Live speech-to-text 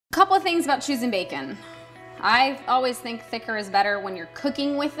Couple of things about choosing bacon. I always think thicker is better when you're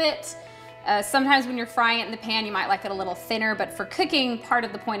cooking with it. Sometimes when you're frying it in the pan, you might like it a little thinner, but for cooking, part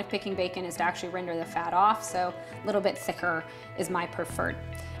of the point of picking bacon is to actually render the fat off, so a little bit thicker is my preferred.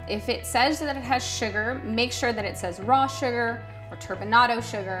 If it says that it has sugar, make sure that it says raw sugar or turbinado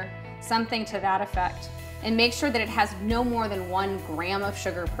sugar, something to that effect, and make sure that it has no more than 1 gram of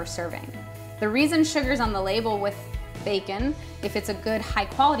sugar per serving. The reason sugar's on the label with bacon, if it's a good high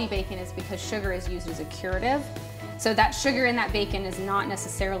quality bacon, is because sugar is used as a curative. So that sugar in that bacon is not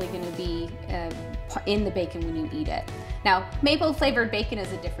necessarily going to be in the bacon when you eat it. Now, maple flavored bacon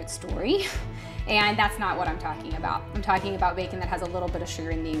is a different story, and that's not what I'm talking about. I'm talking about bacon that has a little bit of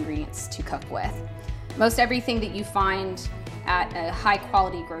sugar in the ingredients to cook with. Most everything that you find at a high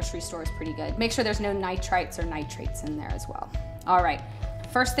quality grocery store is pretty good. Make sure there's no nitrites or nitrates in there as well. All right.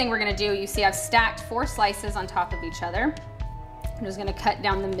 First thing we're gonna do, you see I've stacked 4 slices on top of each other. I'm just gonna cut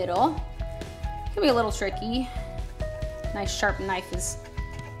down the middle. It can be a little tricky. Nice sharp knife is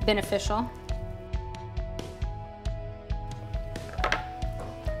beneficial.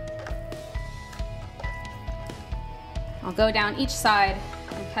 I'll go down each side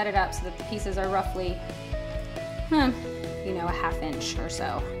and cut it up so that the pieces are roughly, you know, a ½ inch or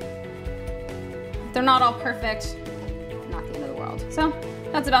so. If they're not all perfect, not the end of the world. So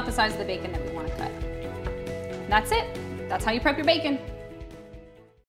that's about the size of the bacon that we want to cut. And that's it. That's how you prep your bacon.